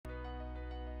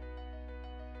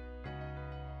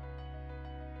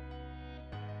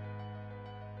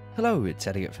Hello, it's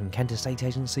Elliot from Kent Estate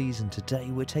Agencies, and today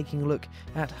we're taking a look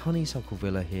at Honeysuckle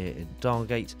Villa here in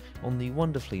Dargate on the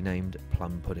wonderfully named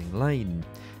Plum Pudding Lane.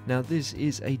 Now this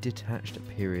is a detached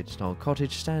period style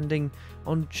cottage standing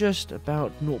on just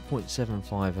about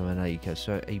 0.75 of an acre,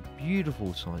 so a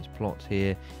beautiful sized plot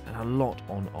here and a lot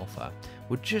on offer.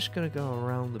 We're just going to go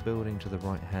around the building to the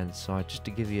right hand side just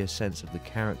to give you a sense of the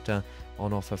character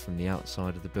on offer from the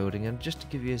outside of the building, and just to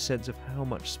give you a sense of how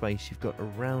much space you've got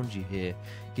around you here,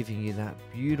 giving you that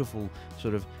beautiful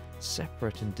sort of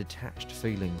separate and detached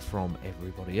feeling from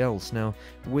everybody else. Now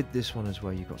with this one as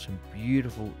well, you've got some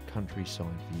beautiful countryside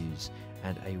views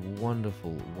and a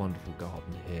wonderful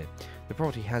garden here. The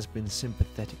property has been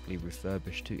sympathetically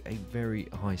refurbished to a very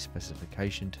high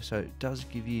specification, so it does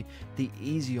give you the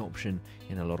easy option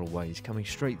in a lot of ways, coming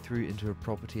straight through into a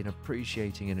property and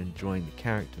appreciating and enjoying the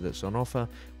character that's on offer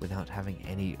without having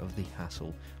any of the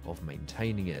hassle of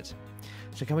maintaining it.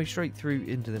 So coming straight through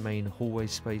into the main hallway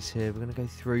space here, we're going to go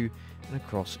through and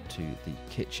across to the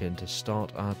kitchen to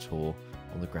start our tour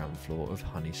on the ground floor of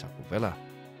Honeysuckle Villa.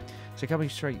 So coming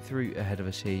straight through ahead of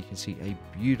us here, you can see a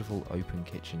beautiful open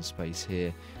kitchen space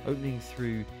here, opening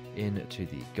through into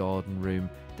the garden room.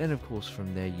 Then of course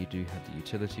from there you do have the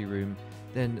utility room,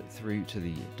 then through to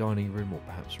the dining room or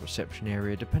perhaps reception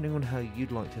area, depending on how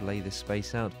you'd like to lay this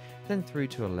space out, then through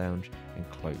to a lounge and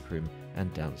cloakroom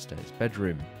and downstairs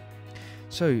bedroom.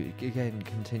 So again,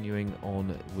 continuing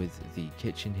on with the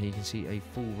kitchen here, you can see a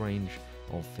full range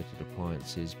of fitted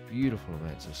appliances, beautiful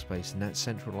amounts of space, and that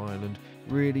central island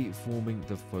really forming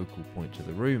the focal point of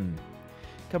the room.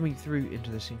 Coming through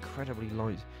into this incredibly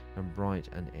light and bright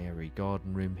and airy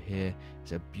garden room here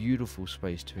is a beautiful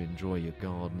space to enjoy your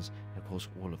gardens, and of course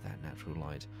all of that natural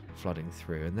light flooding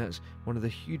through. And that's one of the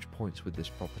huge points with this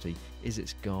property, is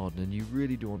its garden, and you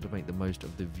really do want to make the most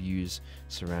of the views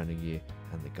surrounding you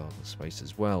and the garden space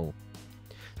as well.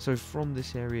 So from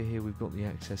this area here, we've got the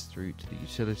access through to the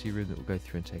utility room that we'll go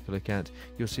through and take a look at.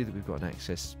 You'll see that we've got an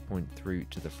access point through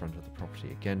to the front of the property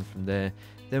again from there.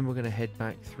 Then we're going to head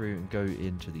back through and go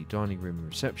into the dining room and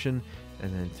reception,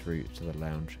 and then through to the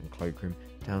lounge and cloakroom,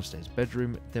 downstairs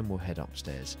bedroom. Then we'll head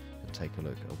upstairs and take a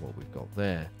look at what we've got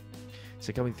there.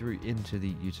 So coming through into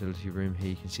the utility room here,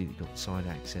 you can see that you've got side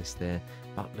access there,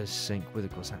 butler's sink with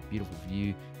of course that beautiful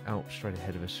view out straight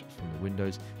ahead of us from the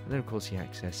windows, and then of course the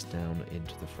access down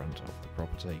into the front of the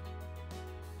property.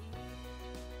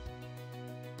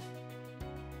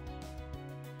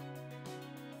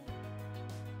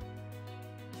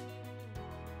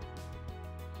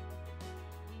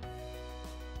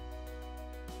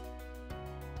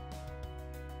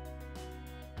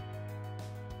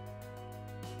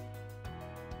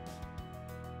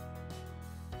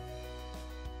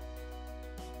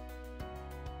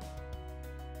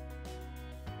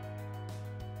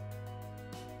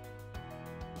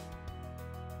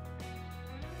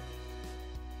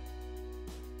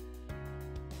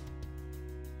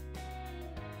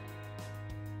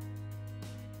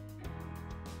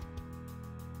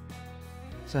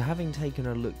 So having taken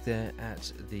a look there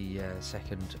at the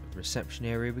second reception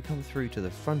area, we come through to the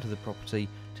front of the property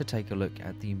to take a look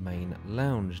at the main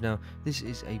lounge. Now this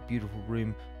is a beautiful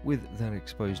room with that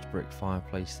exposed brick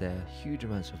fireplace there, huge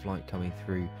amounts of light coming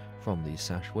through from these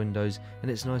sash windows,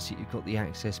 and it's nice that you've got the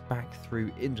access back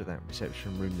through into that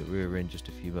reception room that we were in just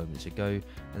a few moments ago,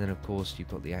 and then of course you've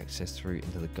got the access through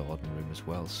into the garden room as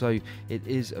well. So it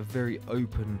is a very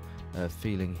open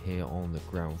feeling here on the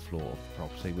ground floor of the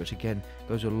property, which again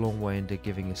goes a long way into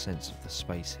giving a sense of the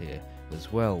space here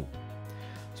as well.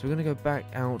 So we're going to go back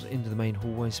out into the main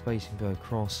hallway space and go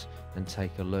across and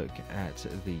take a look at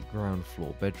the ground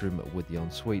floor bedroom with the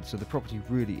ensuite. So the property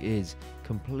really is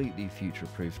completely future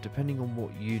proof, depending on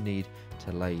what you need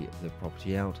to lay the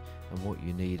property out and what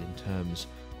you need in terms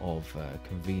of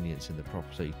convenience in the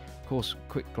property. Of course,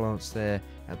 quick glance there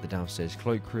at the downstairs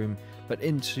cloakroom, but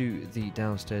into the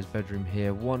downstairs bedroom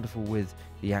here, wonderful with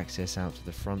the access out to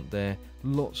the front there,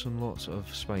 lots and lots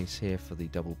of space here for the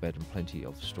double bed and plenty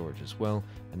of storage as well.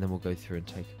 And then we'll go through and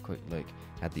take a quick look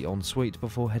at the ensuite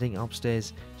before heading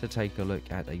upstairs to take a look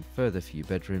at a further few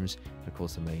bedrooms and of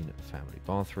course the main family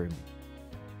bathroom.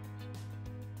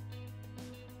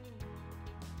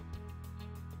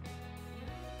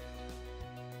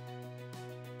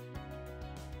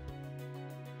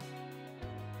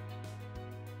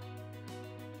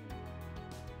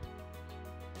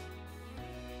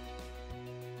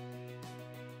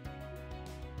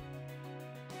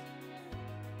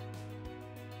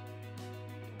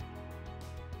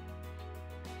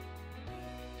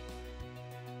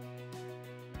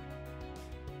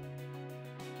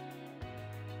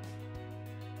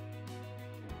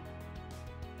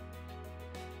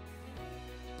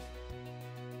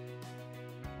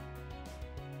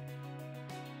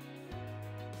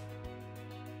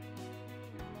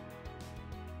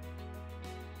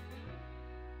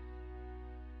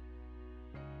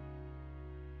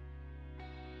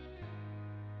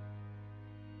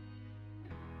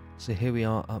 So here we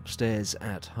are upstairs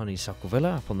at Honeysuckle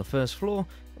Villa, up on the first floor.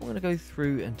 We're going to go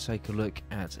through and take a look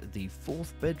at the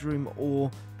fourth bedroom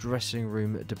or dressing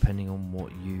room, depending on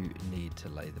what you need to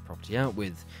lay the property out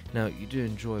with. Now, you do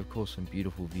enjoy, of course, some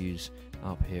beautiful views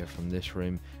up here from this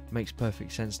room. Makes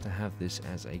perfect sense to have this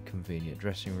as a convenient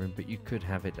dressing room, but you could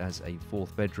have it as a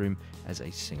fourth bedroom, as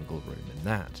a single room in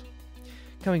that.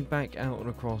 Coming back out and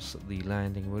across the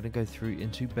landing, we're going to go through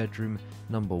into bedroom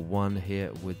number 1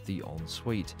 here with the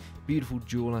ensuite. Beautiful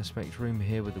dual aspect room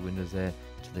here with the windows there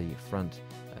to the front,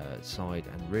 side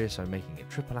and rear, so making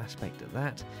a triple aspect at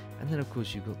that. And then of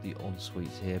course you've got the ensuite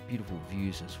here, beautiful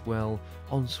views as well.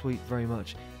 Ensuite very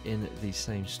much in the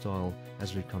same style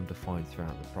as we've come to find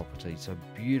throughout the property, so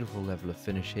beautiful level of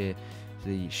finish here.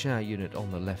 The shower unit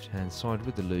on the left hand side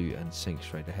with the loo and sink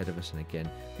straight ahead of us, and again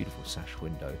beautiful sash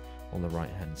window on the right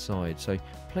hand side. So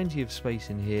plenty of space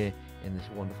in here in this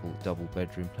wonderful double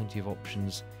bedroom, plenty of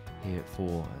options here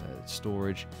for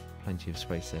storage, plenty of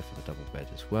space there for the double bed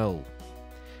as well.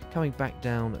 Coming back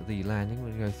down the landing, we're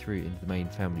going to go through into the main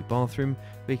family bathroom,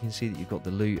 where you can see that you've got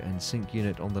the loo and sink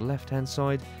unit on the left hand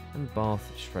side and the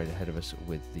bath straight ahead of us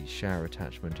with the shower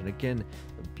attachment, and again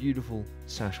a beautiful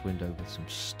sash window with some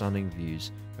stunning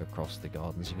views across the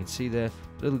gardens. You can see there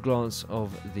a little glance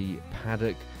of the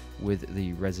paddock with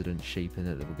the resident sheep in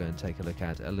it that we're going to take a look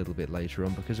at a little bit later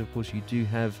on, because of course you do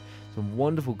have some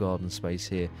wonderful garden space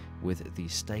here with the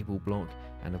stable block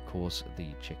and of course the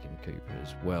chicken coop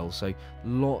as well. So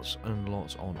lots and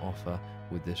lots on offer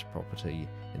with this property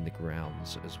in the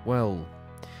grounds as well.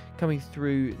 Coming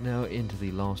through now into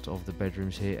the last of the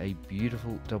bedrooms here, a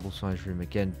beautiful double-sized room,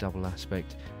 again double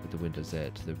aspect with the windows there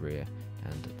to the rear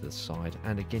and the side,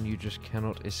 and again you just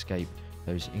cannot escape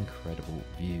those incredible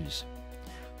views.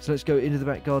 So let's go into the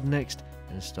back garden next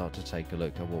and start to take a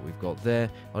look at what we've got there.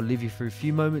 I'll leave you for a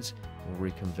few moments and we'll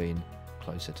reconvene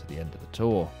closer to the end of the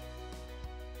tour.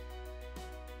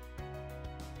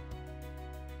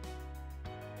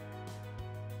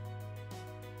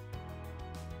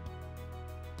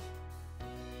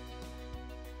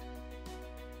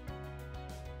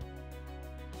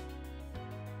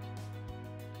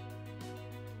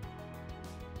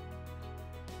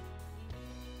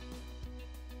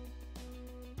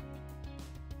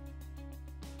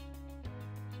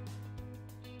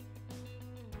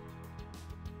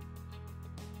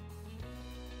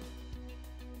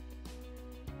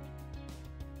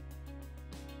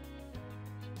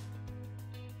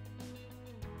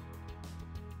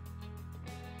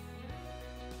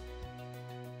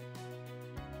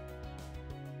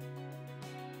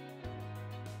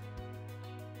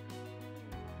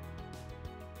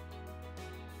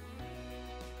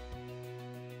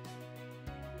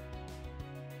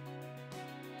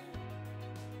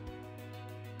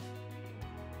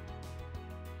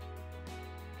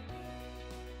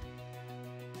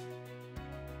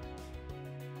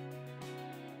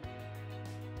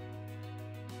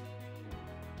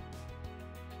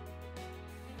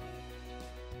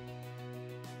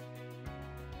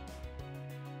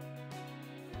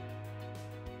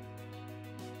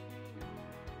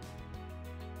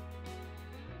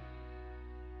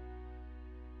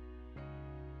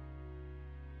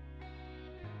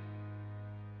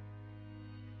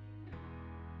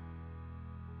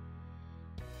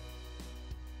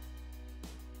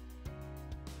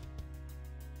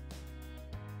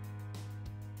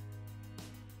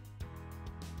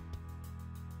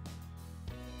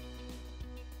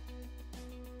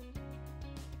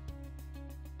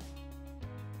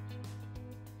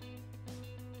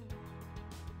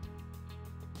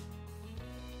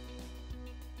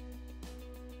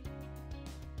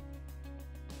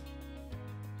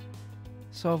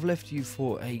 So I've left you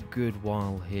for a good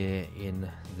while here in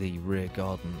the rear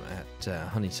garden at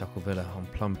Honeysuckle Villa on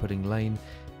Plum Pudding Lane,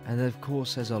 and of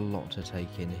course there's a lot to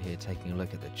take in here, taking a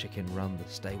look at the chicken run,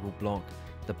 the stable block,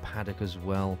 the paddock as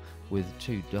well, with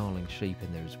 2 darling sheep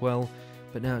in there as well.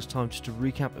 But now it's time just to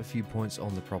recap a few points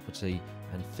on the property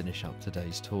and finish up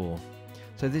today's tour.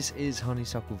 So this is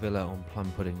Honeysuckle Villa on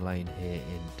Plum Pudding Lane here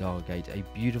in Dargate, a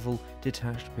beautiful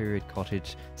detached period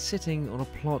cottage sitting on a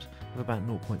plot of about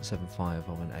 0.75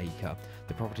 of an acre.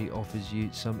 The property offers you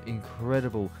some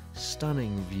incredible,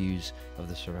 stunning views of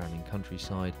the surrounding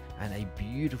countryside and a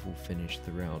beautiful finish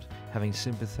throughout, having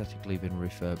sympathetically been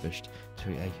refurbished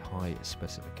to a high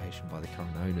specification by the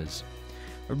current owners.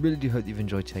 I really do hope you've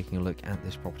enjoyed taking a look at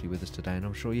this property with us today, and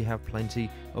I'm sure you have plenty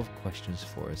of questions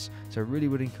for us. So I really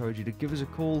would encourage you to give us a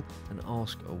call and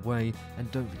ask away.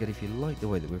 And don't forget, if you like the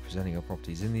way that we're presenting our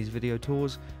properties in these video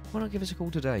tours, why not give us a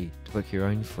call today to book your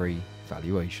own free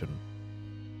valuation.